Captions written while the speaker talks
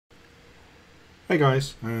Hey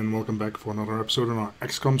guys, and welcome back for another episode in our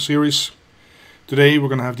XCOM series. Today we're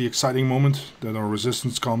going to have the exciting moment that our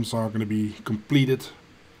resistance comms are going to be completed,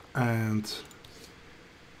 and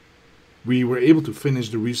we were able to finish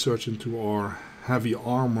the research into our heavy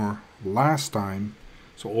armor last time,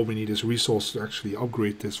 so all we need is resources to actually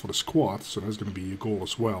upgrade this for the squad, so that's going to be a goal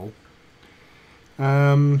as well.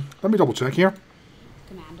 Let me double check here.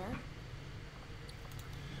 Commander.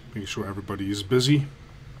 Making sure everybody is busy.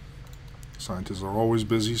 Scientists are always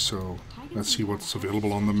busy, so let's see what's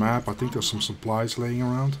available on the map. I think there's some supplies laying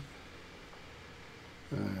around.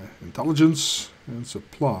 Intelligence and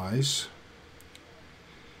supplies.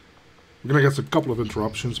 We're gonna get a couple of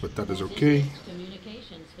interruptions, but that is okay.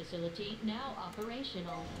 Communications facility now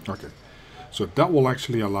operational. Okay, so that will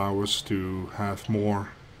actually allow us to have more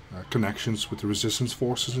connections with the resistance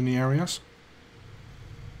forces in the areas.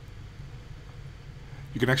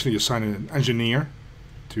 You can actually assign an engineer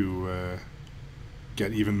to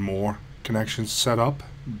get even more connections set up,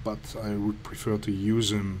 but I would prefer to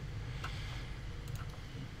use him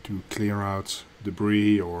to clear out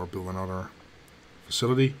debris or build another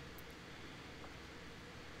facility.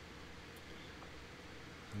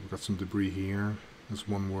 We've got some debris here. There's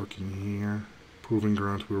one working here. Proving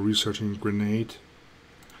ground. We're researching grenade.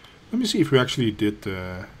 Let me see if we actually did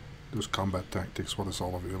those combat tactics. What is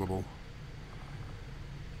all available?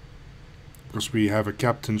 Because we have a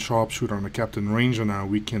captain sharpshooter and a captain ranger now,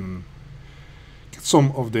 we can get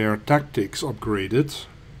some of their tactics upgraded.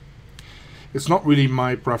 It's not really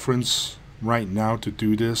my preference right now to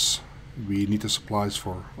do this. We need the supplies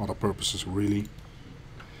for other purposes, really.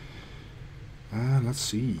 Let's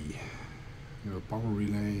see. We have a power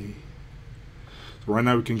relay. So right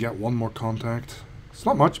now we can get one more contact. It's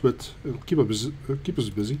not much, but it'll keep us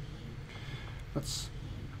busy. Let's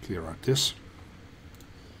clear out this.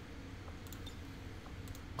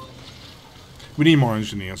 We need more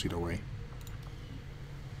engineers either way.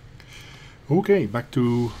 Okay, back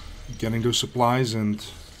to getting those supplies and...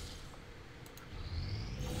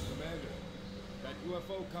 Commander, that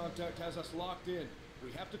UFO contact has us locked in.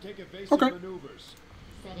 We have to take evasive maneuvers.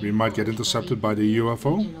 We might get intercepted by the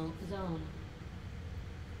UFO.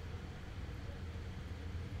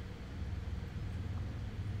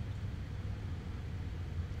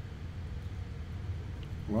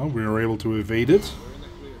 Well, we were able to evade it.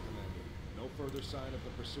 Further sign of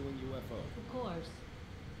the pursuing UFO. Of course.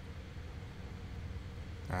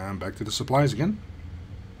 And back to the supplies again.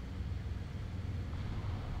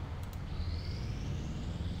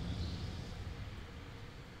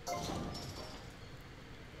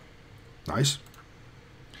 Nice.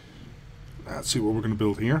 Let's see what we're going to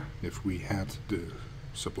build here, if we had the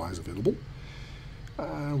supplies available.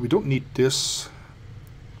 We don't need this.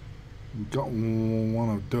 We got one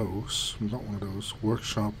of those. We got one of those.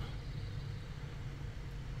 Workshop.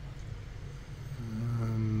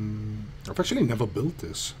 I've actually never built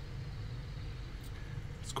this.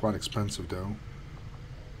 It's quite expensive though.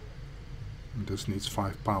 And this needs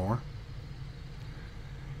 5 power.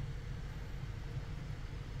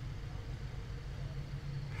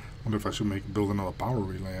 Wonder if I should build another power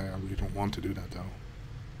relay. I really don't want to do that though.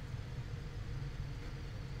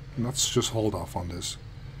 And let's just hold off on this.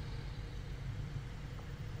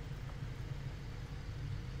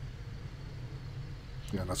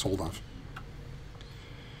 Yeah, let's hold off.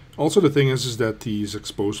 Also, the thing is that these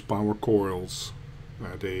exposed power coils,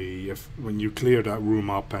 when you clear that room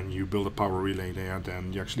up and you build a power relay there,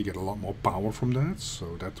 then you actually get a lot more power from that.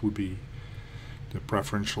 So that would be the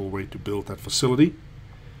preferential way to build that facility.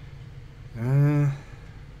 We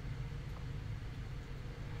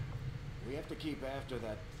have to keep after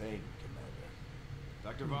that thing, Commander.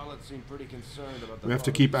 Dr. Violet seemed pretty concerned about the... We have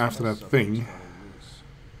to keep after that thing,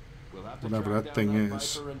 We'll have to whatever that thing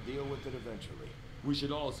is. and deal with it eventually. We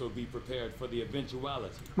should also be prepared for the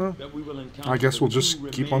eventuality that we will encounter. I guess we'll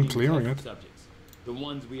just keep on clearing it. Subjects, the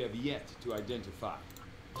ones we have yet to identify.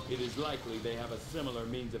 It is likely they have a similar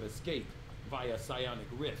means of escape via psionic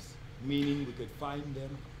rifts, meaning we could find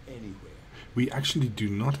them anywhere. We actually do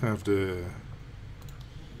not have the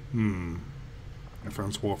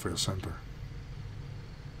Advanced Warfare Center.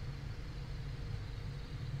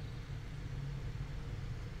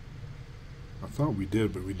 I thought we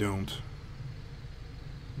did, but we don't.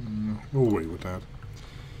 We'll wait with that.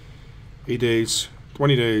 8 days,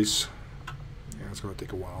 20 days. Yeah, it's gonna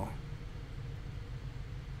take a while.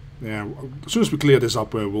 Yeah, as soon as we clear this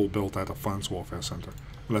up, we'll build that Advanced Warfare Center,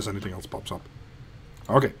 unless anything else pops up.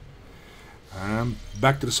 Okay.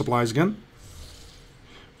 Back to the supplies again.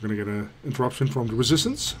 We're gonna get an interruption from the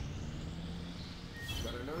resistance.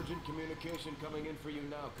 Got an urgent communication communication coming in for you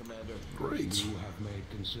now, Commander. Great. You have made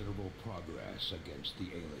considerable progress against the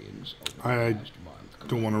aliens over I the last month.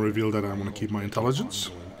 don't want to reveal that I want to keep my intelligence.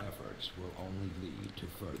 Ongoing efforts will only lead to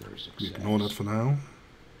further We success. ignore that for now.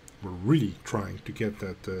 We're really trying to get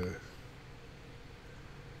that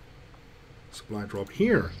supply drop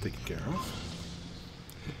here taken care of.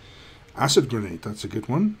 Acid grenade, that's a good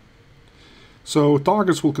one. So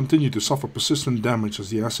targets will continue to suffer persistent damage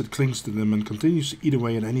as the acid clings to them and continues to eat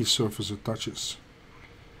away at any surface it touches.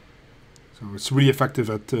 So it's really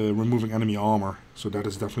effective at removing enemy armor, so that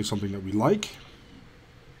is definitely something that we like.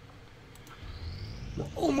 We're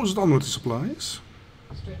almost done with the supplies.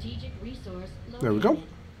 Strategic resource located. There we go.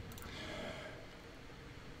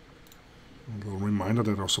 A little reminder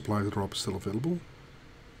that our supply drop is still available.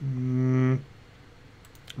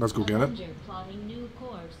 Let's go get it. Avenger plotting new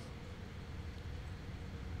course.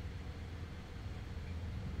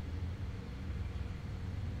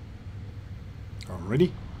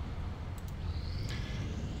 Alrighty.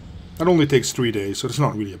 That only takes 3 days, so it's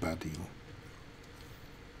not really a bad deal.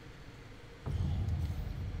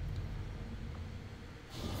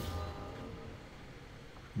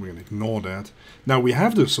 We're going to ignore that. Now we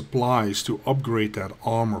have the supplies to upgrade that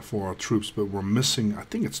armor for our troops, but we're missing, I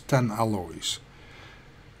think it's 10 alloys.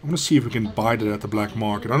 I want to see if we can buy that at the black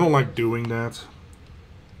market. I don't like doing that,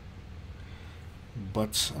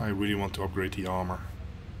 but I really want to upgrade the armor.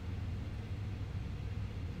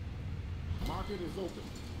 Market is open.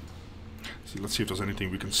 See, let's see if there's anything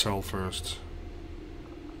we can sell first.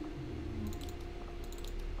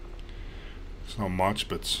 It's not much,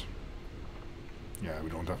 but yeah, we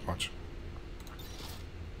don't have much.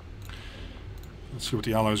 Let's see what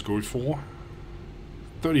the allies go for.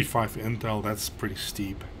 35 intel, that's pretty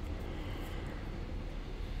steep.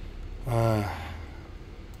 Yeah,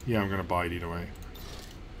 I'm gonna buy it either way.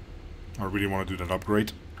 I really want to do that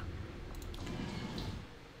upgrade.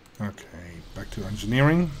 Okay, back to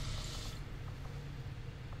engineering.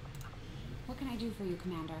 What can I do for you,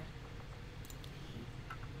 Commander?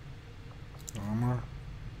 Armor.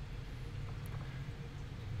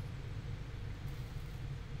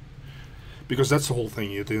 Because that's the whole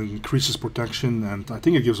thing, it increases protection and I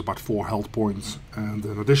think it gives about 4 health points and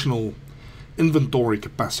an additional inventory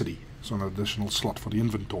capacity. So an additional slot for the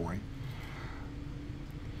inventory.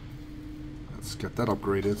 Let's get that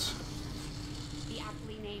upgraded. The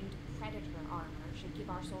aptly named Predator armor should give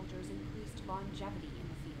our soldiers increased longevity in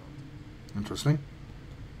the field. Interesting.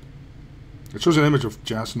 It shows an image of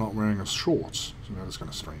Jess not wearing her shorts, so that is kind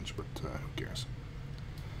of strange, but who cares.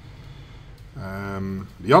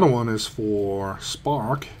 The other one is for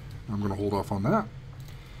Spark. I'm going to hold off on that.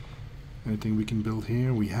 Anything we can build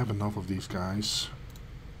here? We have enough of these guys.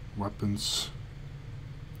 Weapons.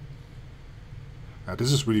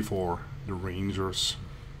 This is really for the Rangers.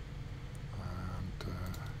 And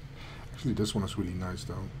actually this one is really nice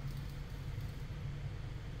though.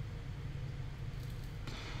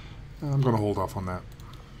 I'm going to hold off on that.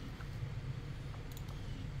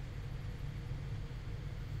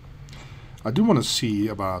 I do want to see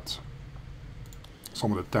about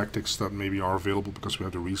some of the tactics that maybe are available because we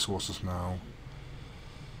have the resources now.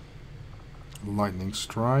 Lightning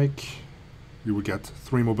Strike. You would get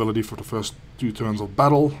 3 mobility for the first 2 turns of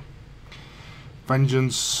battle.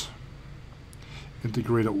 Vengeance.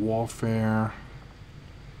 Integrated Warfare.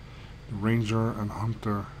 The Ranger and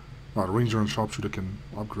Hunter. Well, the Ranger and Sharpshooter can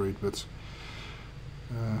upgrade, but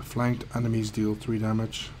flanked enemies deal 3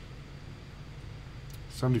 damage.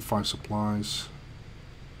 75 supplies.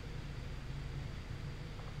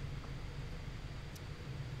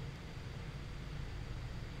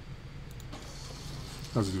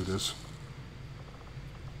 Let's do this.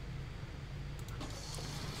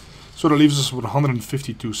 So that leaves us with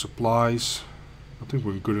 152 supplies. I think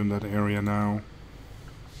we're good in that area now.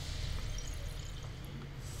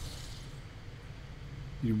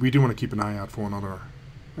 We do want to keep an eye out for another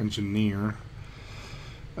engineer.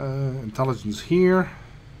 Intelligence here.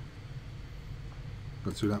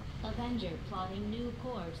 Let's do that. Avenger plotting new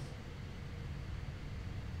course.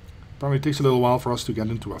 Probably takes a little while for us to get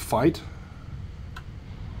into a fight.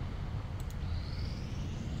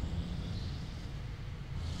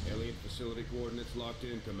 Alien facility coordinates locked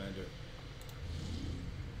in, Commander.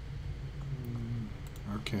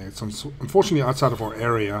 Okay, it's unfortunately outside of our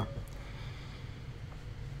area.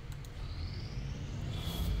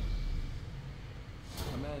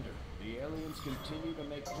 Commander, the aliens continue to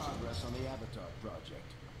make progress on the Avatar project.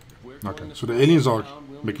 If we're Okay, going to so the slow aliens them are down, we'll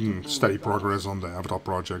need to making move steady fast. progress on the Avatar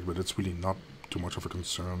project, but it's really not too much of a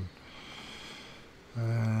concern.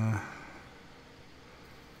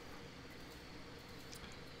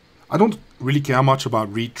 I don't really care much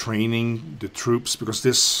about retraining the troops because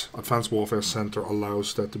this Advanced Warfare Center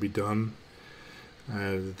allows that to be done.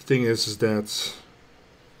 The thing is that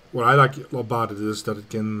what I like about it is that it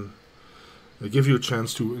can give you a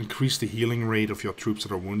chance to increase the healing rate of your troops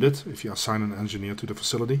that are wounded if you assign an engineer to the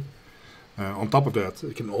facility. On top of that,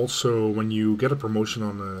 it can also, when you get a promotion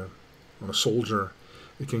on a soldier,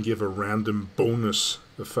 it can give a random bonus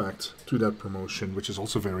effect to that promotion, which is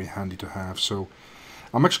also very handy to have. So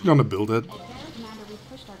I'm actually going to build it. Commander, we've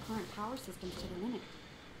pushed our current power systems to the limit.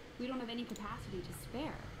 We don't have any capacity to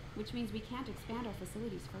spare, which means we can't expand our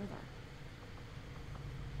facilities further.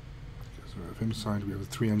 So we have him assigned. We have the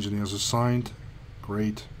 3 engineers assigned.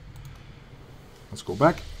 Great. Let's go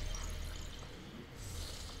back.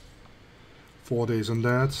 4 days on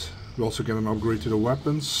that. We also get an upgrade to the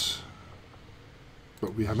weapons.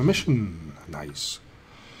 But we have a mission. Nice.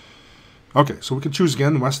 Okay, so we can choose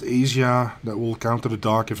again West Asia. That will counter the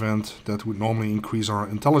dark event. That would normally increase our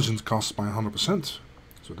intelligence costs by 100%.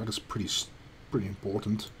 So that is pretty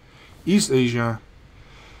important. East Asia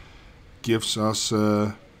gives us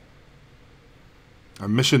a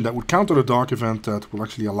mission that would counter the dark event that will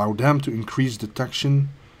actually allow them to increase detection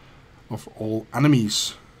of all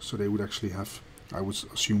enemies. So they would actually have, I would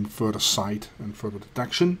assume, further sight and further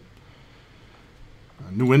detection.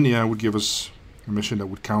 New India would give us a mission that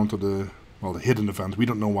would counter the hidden event. We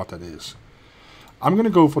don't know what that is. I'm going to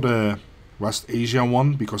go for the West Asia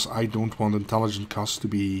one because I don't want intelligence costs to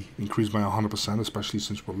be increased by 100%, especially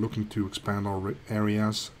since we're looking to expand our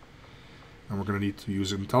areas. And we're going to need to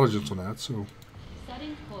use intelligence on that, so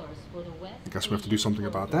Setting course for the West I guess we have to do something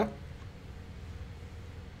about that.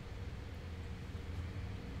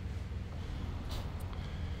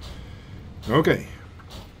 Okay.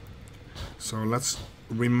 So let's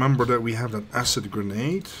remember that we have that acid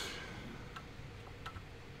grenade.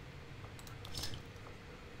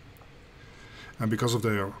 And because of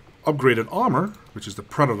their upgraded armor, which is the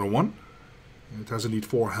Predator one, it has indeed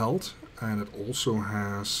 4 health, and it also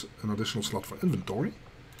has an additional slot for inventory.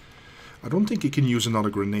 I don't think he can use another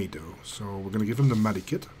grenade though, so we're going to give him the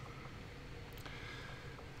medikit.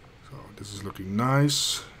 So this is looking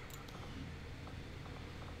nice.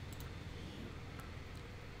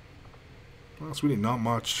 Well, it's really not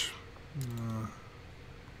much.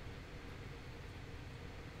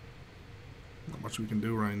 Not much we can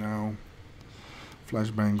do right now.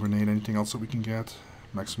 Flashbang grenade, anything else that we can get?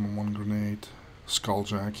 Maximum 1 grenade.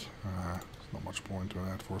 Skulljack. There's not much point to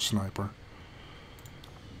that for a sniper.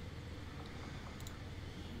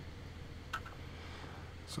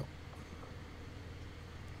 So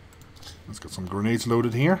let's get some grenades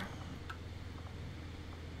loaded here.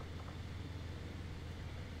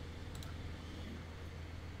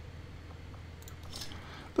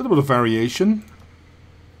 A little bit of variation.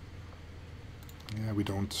 Yeah, we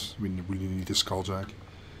really need a skulljack.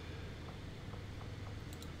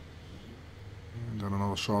 And then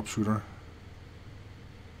another sharpshooter.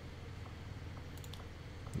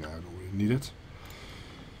 Yeah, I don't really need it.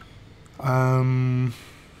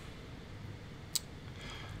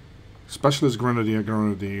 Specialist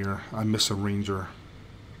grenadier. I miss a ranger.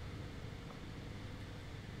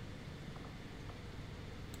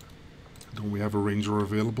 Don't we have a ranger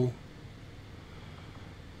available?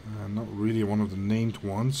 Not really one of the named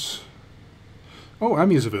ones. Oh,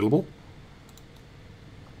 Amy is available.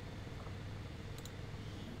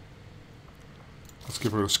 Let's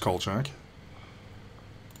give her a skulljack.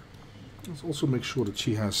 Let's also make sure that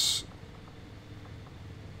she has...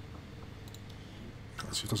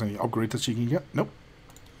 Let's see if there's any upgrade that she can get. Nope.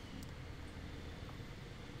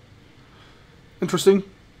 Interesting.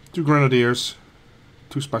 2 grenadiers.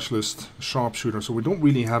 2 specialists, a sharpshooter, so we don't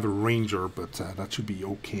really have a ranger, but that should be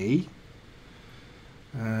okay.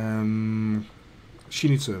 She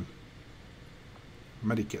needs a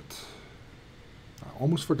medikit. I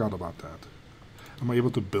almost forgot about that. Am I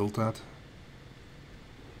able to build that?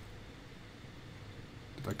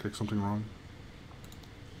 Did I click something wrong?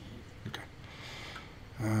 Okay.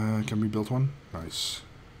 Can we build one? Nice.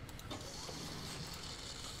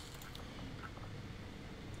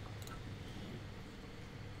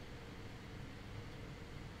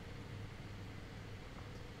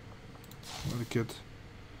 Medikit.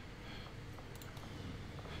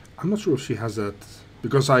 I'm not sure if she has that,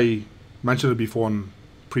 because I mentioned it before in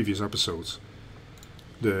previous episodes.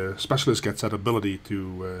 The specialist gets that ability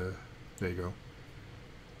to, there you go.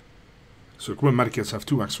 So equipment medikits have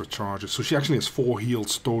 2 extra charges, so she actually has 4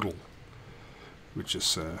 heals total, which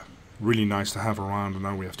is really nice to have around, and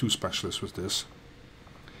now we have 2 specialists with this.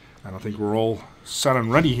 And I think we're all set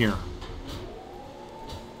and ready here.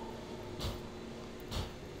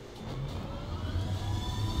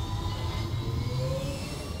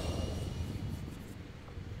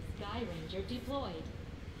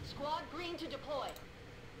 Squad green to deploy.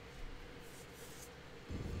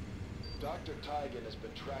 Dr. Tygan has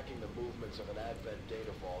been tracking the movements of an Advent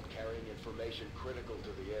data vault carrying information critical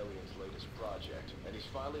to the aliens' latest project, and he's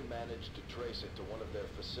finally managed to trace it to one of their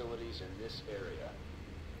facilities in this area.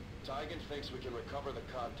 Tygan thinks we can recover the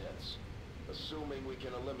contents, assuming we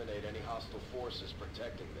can eliminate any hostile forces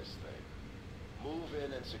protecting this thing. Move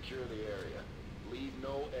in and secure the area. Leave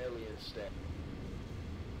no alien standing.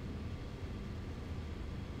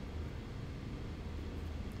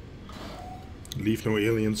 Leave no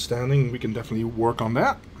aliens standing. We can definitely work on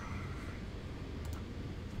that.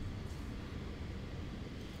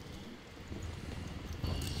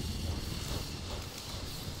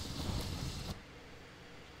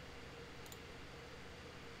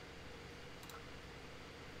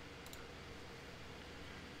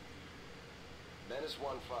 Menace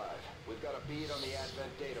 1-5. We've got a bead on the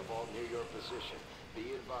Advent data vault near your position.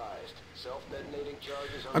 Be advised. Self-detonating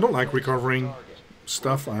charges. I don't like recovering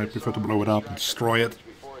stuff. I prefer to blow it up and destroy it.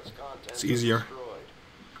 It's easier.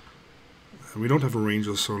 We don't have a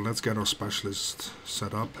ranger, so let's get our specialist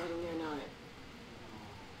set up.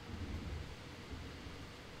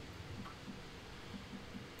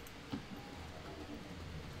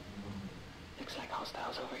 Looks like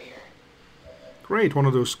hostiles over here. Great, one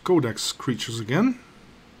of those codex creatures again.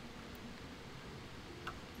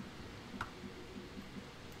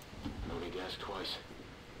 Loading gas twice.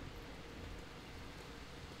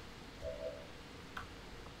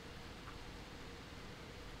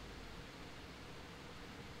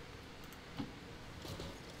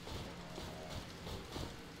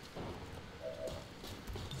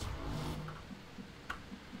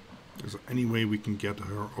 Is there any way we can get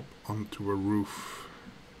her up onto a roof?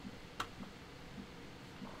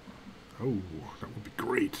 Oh, that would be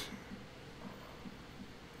great.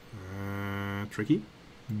 Tricky,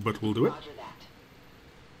 but we'll do it. Roger that.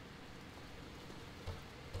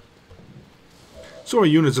 So our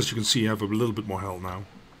units, as you can see, have a little bit more health now.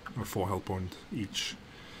 Or 4 health points each.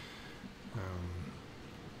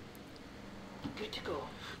 Good to go.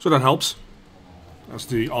 So that helps. As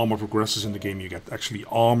the armor progresses in the game, you get actually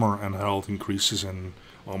armor and health increases, and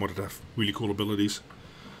armor that have really cool abilities.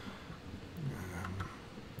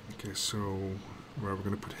 Okay, so where are we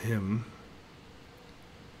going to put him?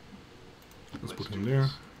 Let's put him there.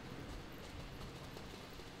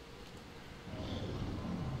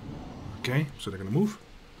 Okay, so they're going to move.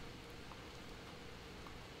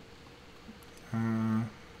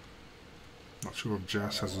 Not sure if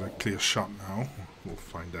Jess has a clear shot now. We'll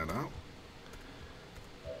find that out.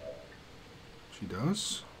 She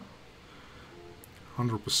does.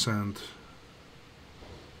 100%.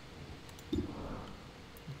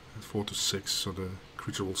 4 to 6, so the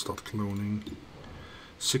creature will start cloning.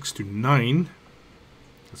 6 to 9.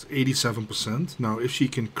 That's 87%. Now, if she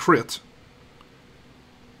can crit,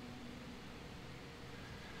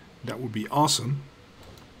 that would be awesome.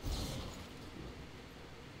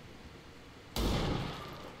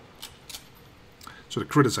 So the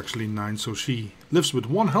crit is actually 9, so she lives with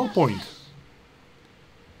 1 health point.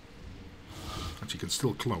 And she can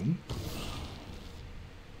still clone.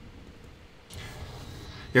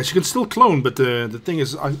 Yeah, she can still clone, but the thing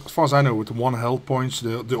is, as far as I know, with the 1 health points,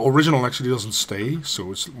 the original actually doesn't stay,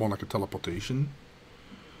 so it's more like a teleportation.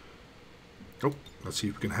 Oh, let's see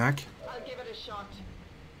if we can hack. I'll give it a shot.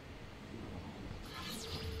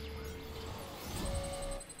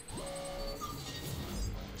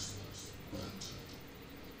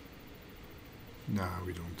 No,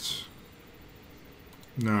 we don't.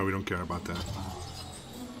 No, we don't care about that.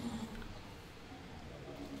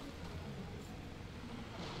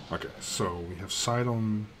 Okay, so we have sight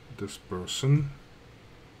on this person.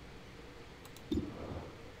 You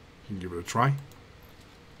can give it a try.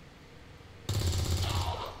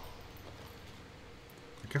 I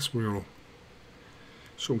guess we're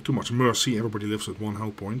showing too much mercy. Everybody lives with 1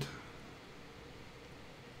 health point.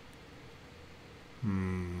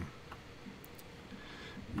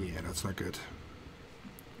 Yeah, that's not good.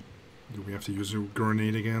 Do we have to use a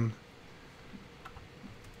grenade again?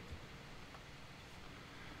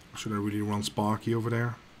 Should I really run Sparky over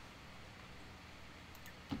there?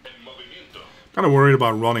 Kind of worried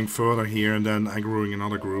about running further here and then aggroing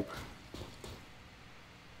another group.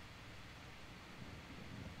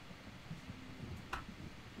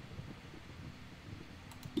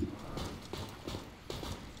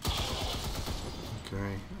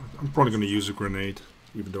 Okay, I'm probably going to use a grenade,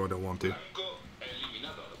 even though I don't want to.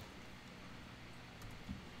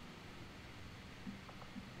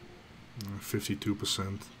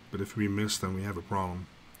 52%, but if we miss, then we have a problem.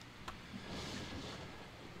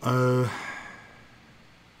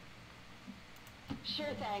 Sure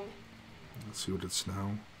thing. Let's see what it's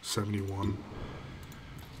now. 71.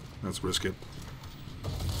 Let's risk it.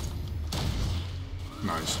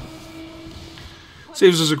 Nice.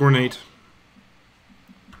 Saves us a grenade.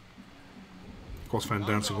 Of course, Van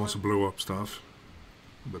Dancing wants to blow up stuff,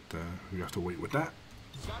 but we have to wait with that.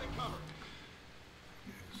 Got it covered.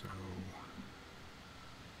 So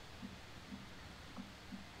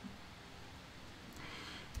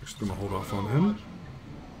just gonna hold off on him.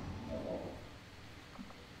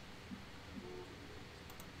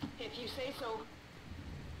 If you say so.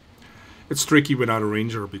 It's tricky without a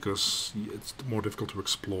ranger because it's more difficult to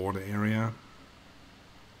explore the area.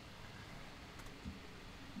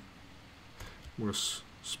 Where's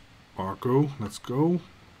Sparko? Let's go.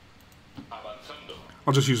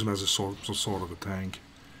 I'll just use him as a some sort of a tank.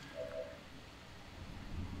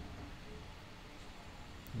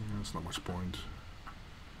 Yeah, that's not much point.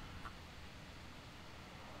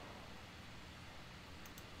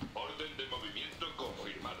 Orden de movimiento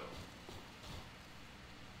confirmado.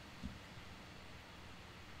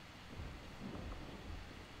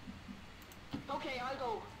 Okay, I'll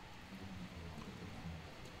go.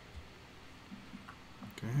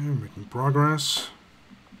 Okay, making progress.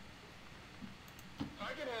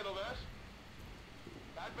 I can handle that.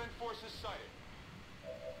 Advent forces sighted.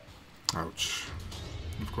 Ouch.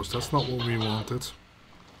 Of course, that's not what we wanted.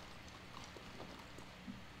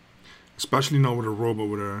 Especially now with a robot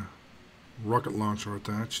with a rocket launcher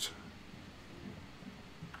attached.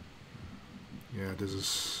 Yeah, this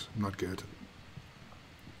is not good.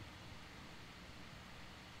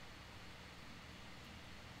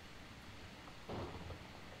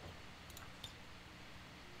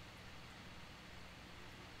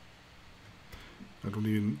 I don't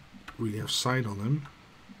even really have sight on him.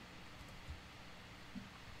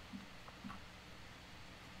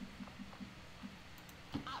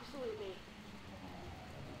 Absolutely.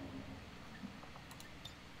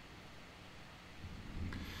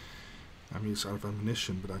 I mean, it's out of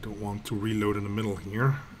ammunition, but I don't want to reload in the middle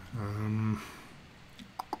here. On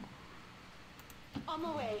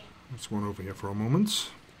the way. Let's run over here for a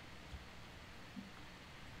moment.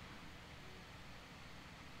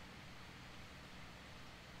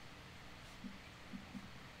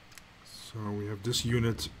 So we have this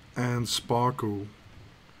unit and Sparko.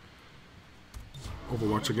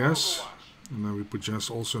 Overwatch, I guess. And then we put Jess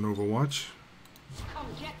also in Overwatch. Come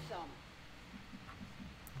get some.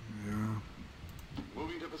 Yeah.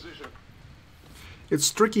 Moving to position. It's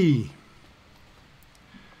tricky.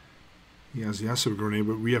 He has the acid grenade,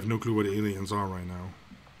 but we have no clue what the aliens are right now.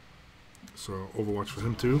 So Overwatch for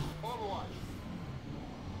him too. Overwatch.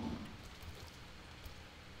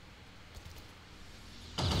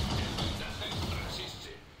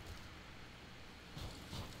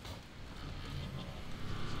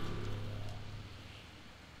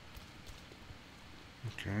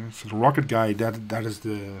 Okay, so the rocket guy, that is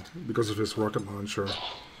the, because of his rocket launcher,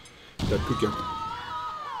 that could get...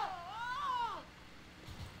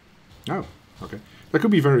 Oh, okay. That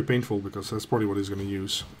could be very painful because that's probably what he's going to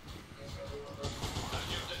use.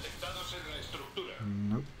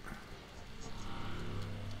 Nope.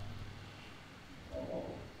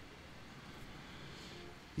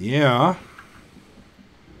 Yeah.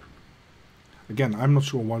 Again, I'm not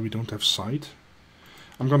sure why we don't have sight.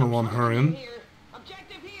 I'm gonna run her in.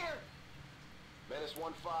 Objective here. Menace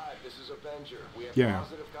 1-5, this is Avenger. We have Yeah.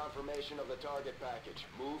 positive confirmation of the target package.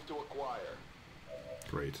 Move to acquire.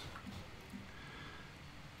 Great.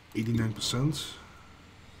 89%.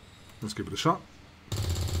 Let's give it a shot.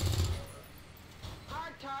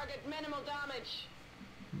 Hard target, minimal damage.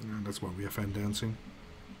 And that's why we have Van Dancing.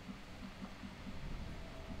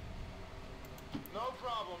 No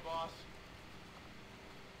problem, boss.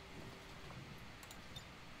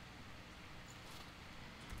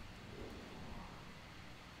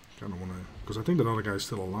 Kinda wanna, because I think that other guy is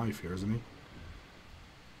still alive here, isn't he?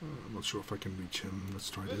 I'm not sure if I can reach him. Let's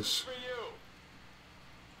try This is this. for you.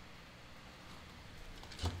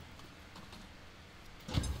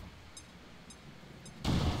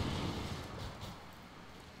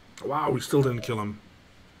 Wow, we still didn't kill him.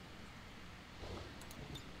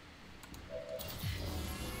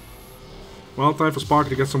 Well, time for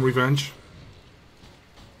Sparky to get some revenge.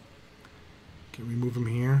 Can we move him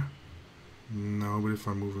here? No, but if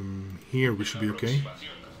I move him here, we should be okay.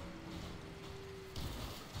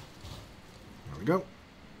 There we go.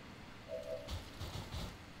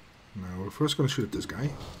 Now, we're first going to shoot at this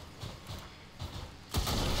guy.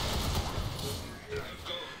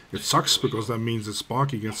 It sucks because that means that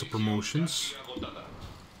Sparky gets the promotions.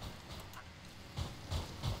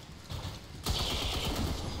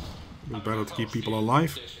 It's better to keep people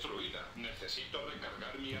alive. Destruida. Necesito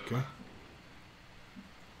Okay.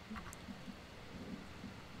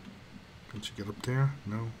 Can't you get up there?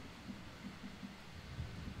 No.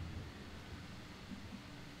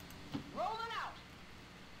 Rolling out.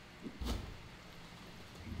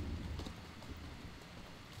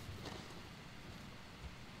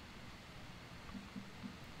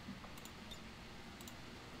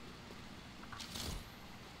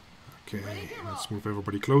 Okay, let's move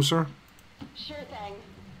everybody closer. Sure thing.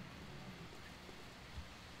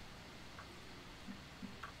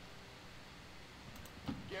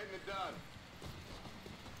 Getting it done.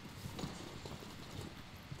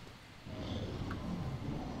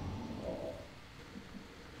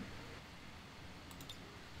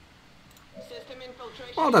 System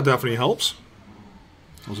infiltration. Well, that definitely helps.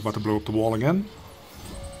 I was about to blow up the wall again.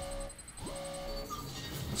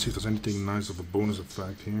 Let's see if there's anything nice of a bonus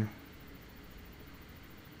effect here.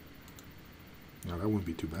 No, that wouldn't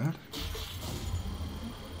be too bad.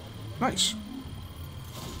 Nice.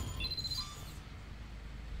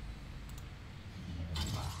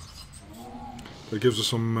 That gives us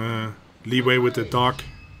some leeway with the dark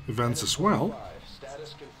events as well.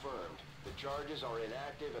 Status confirmed. The charges are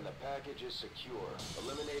inactive and the package is secure.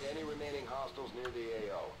 Eliminate any remaining hostiles near the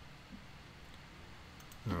AO.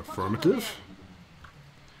 Affirmative.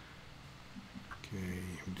 Okay,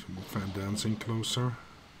 move fan dancing closer.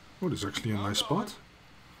 Oh, there's actually a nice spot.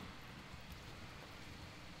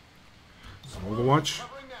 Some Overwatch.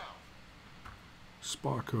 Covering now.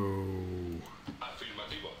 Sparko.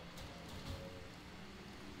 Afirmativo.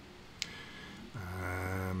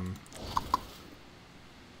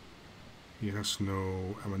 He has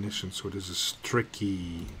no ammunition, so this is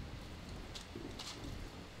tricky.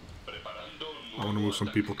 Preparando un I want to nuevo move some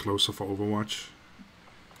ataque. people closer for Overwatch.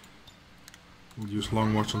 We'll use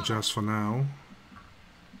Long Watch on Jess for now.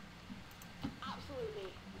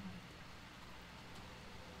 Absolutely.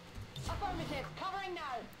 Affirmative. Covering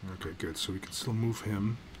now. Okay, good. So we can still move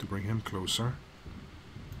him to bring him closer.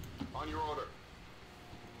 On your order.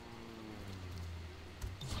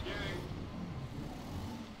 Scanning.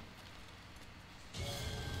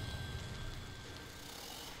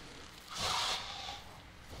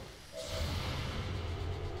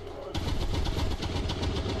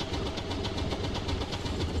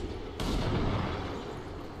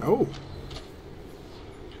 Oh!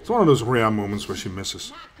 It's one of those rare moments where she misses.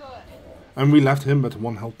 Not good. And we left him at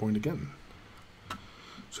 1 health point again.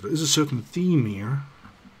 So there is a certain theme here.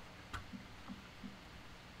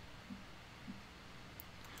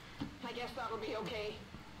 I guess that'll be okay.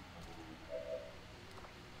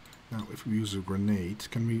 Now, if we use a grenade,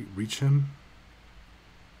 can we reach him?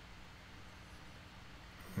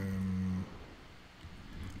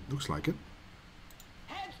 Looks like it.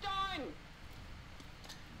 Heads down.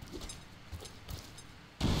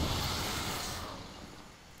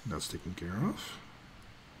 That's taken care of.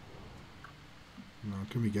 Now,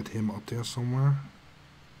 can we get him up there somewhere?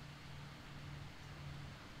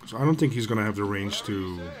 Because I don't think he's going to have the range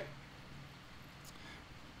to...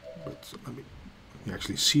 But let me... He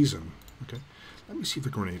actually sees him. Okay. Let me see if the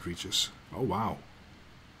grenade reaches. Oh, wow.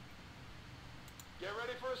 Get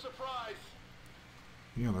ready for a surprise.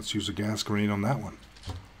 Yeah, let's use a gas grenade on that one.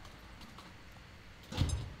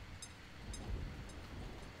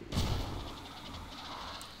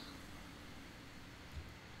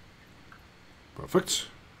 Perfect.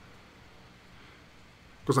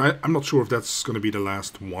 Because I'm not sure if that's going to be the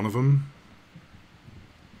last one of them.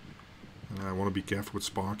 And I want to be careful with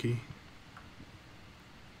Sparky.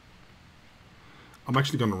 I'm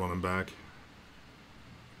actually going to run him back.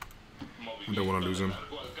 I don't want to lose him.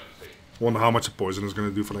 I wonder how much a poison is going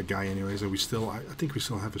to do for that guy anyways. And we still, I think we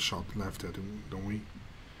still have a shot left there, don't we?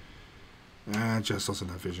 Jess doesn't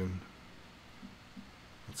have vision.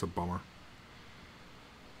 That's a bummer.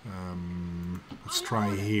 Let's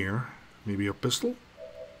try here. Maybe a pistol?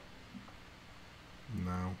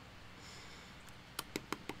 No.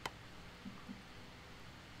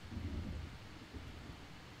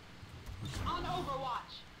 On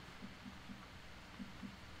Overwatch.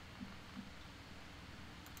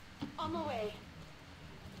 On the way.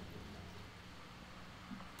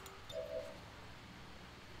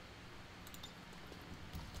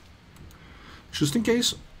 Just in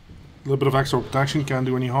case, a little bit of extra protection can't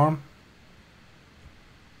do any harm.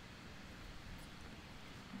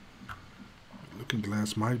 Looking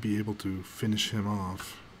Glass might be able to finish him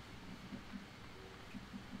off.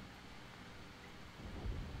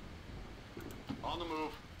 On the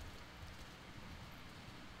move.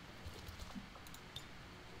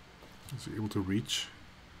 Is he able to reach?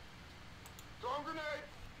 Throwing grenade.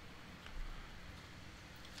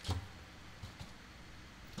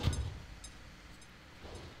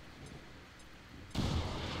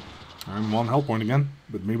 I'm 1 health point again,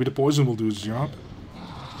 but maybe the poison will do its job.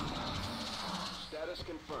 Status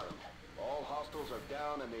confirmed. All hostiles are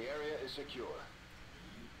down and the area is secure.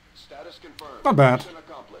 Status confirmed. Not bad. Mission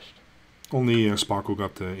accomplished. Only Sparkle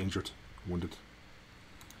got injured, wounded.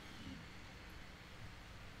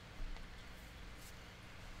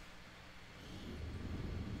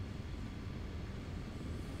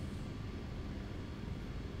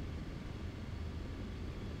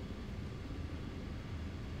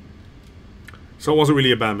 So it wasn't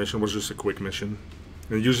really a bad mission, it was just a quick mission.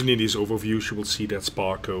 And usually in these overviews you will see that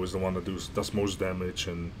Sparko is the one that does most damage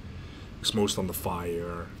and is most on the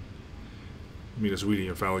fire. I mean, it's really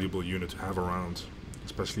a valuable unit to have around,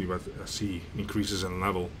 especially as he increases in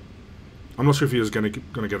level. I'm not sure if he is gonna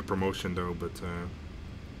get a promotion though, but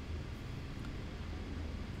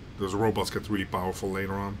those robots get really powerful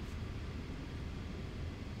later on.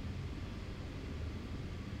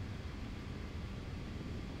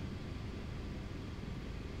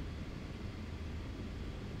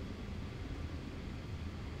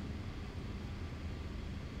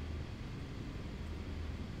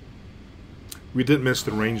 We did miss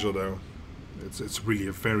the Ranger though. It's really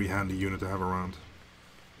a very handy unit to have around.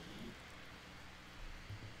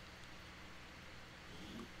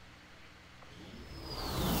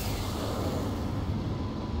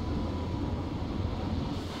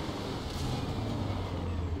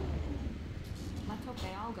 Let's hope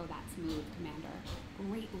they all go that smooth, Commander.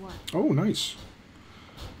 Great work. Oh, nice.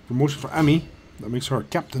 Promotion for Amy. That makes her a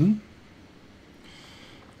captain.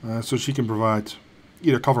 So she can provide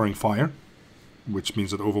either covering fire, which means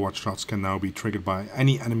that Overwatch shots can now be triggered by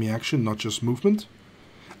any enemy action, not just movement.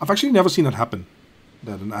 I've actually never seen that happen.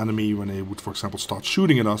 That an enemy, when they would, for example, start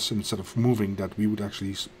shooting at us, instead of moving, that we would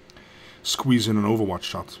actually squeeze in an Overwatch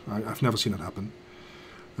shot. I've never seen that happen.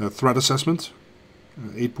 Threat assessment.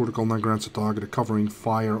 8 protocol now grants a target a covering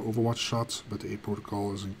fire Overwatch shot, but the 8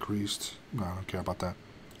 protocol is increased. No, I don't care about that.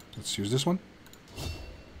 Let's use this one.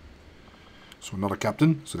 So another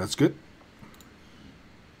captain, so that's good.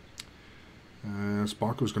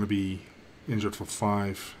 Sparko is going to be injured for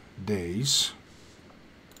 5 days.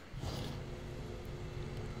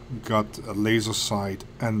 We got a laser sight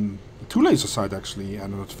and 2 laser sight actually,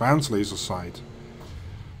 and an advanced laser sight.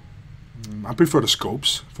 I prefer the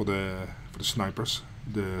scopes for the snipers.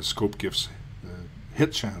 The scope gives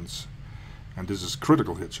hit chance, and this is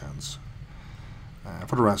critical hit chance.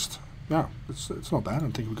 For the rest, yeah, it's not bad. I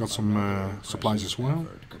think we got some supplies as well.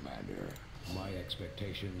 Effort, Commander. My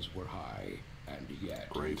expectations were high, and yet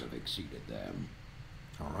Great. you have exceeded them.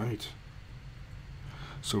 All right.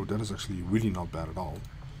 So that is actually really not bad at all.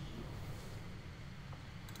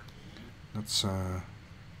 That's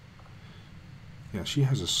yeah, she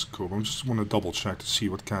has a scope. I just want to double check to see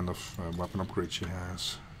what kind of weapon upgrade she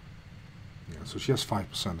has. Yeah, so she has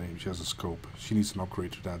 5% aim. She has a scope. She needs an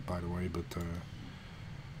upgrade to that, by the way. But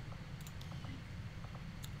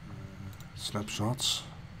snapshots.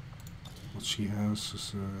 What she has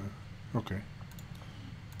is okay.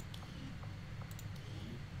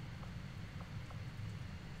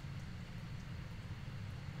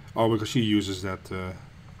 Oh, because she uses that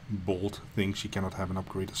bolt thing, she cannot have an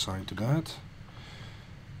upgrade assigned to that.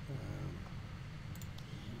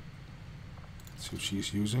 Let's see what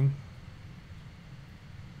she's using.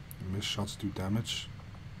 Miss shots do damage.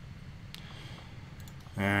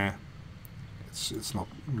 It's not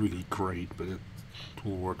really great, but it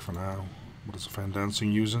will work for now. What is Van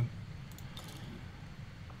Dancing using?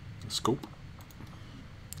 A scope.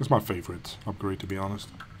 It's my favorite upgrade, to be honest.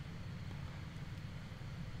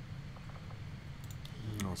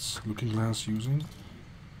 What's Looking Glass using?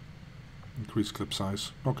 Increased clip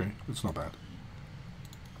size. Okay, it's not bad.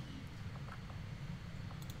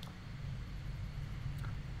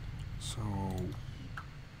 So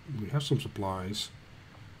we have some supplies.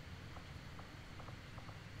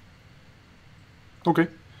 Okay,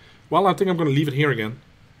 well, I think I'm going to leave it here again.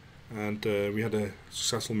 And we had a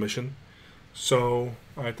successful mission. So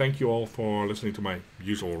I thank you all for listening to my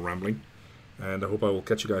usual rambling. And I hope I will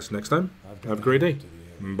catch you guys next time. Have a great day.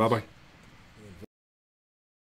 Bye-bye.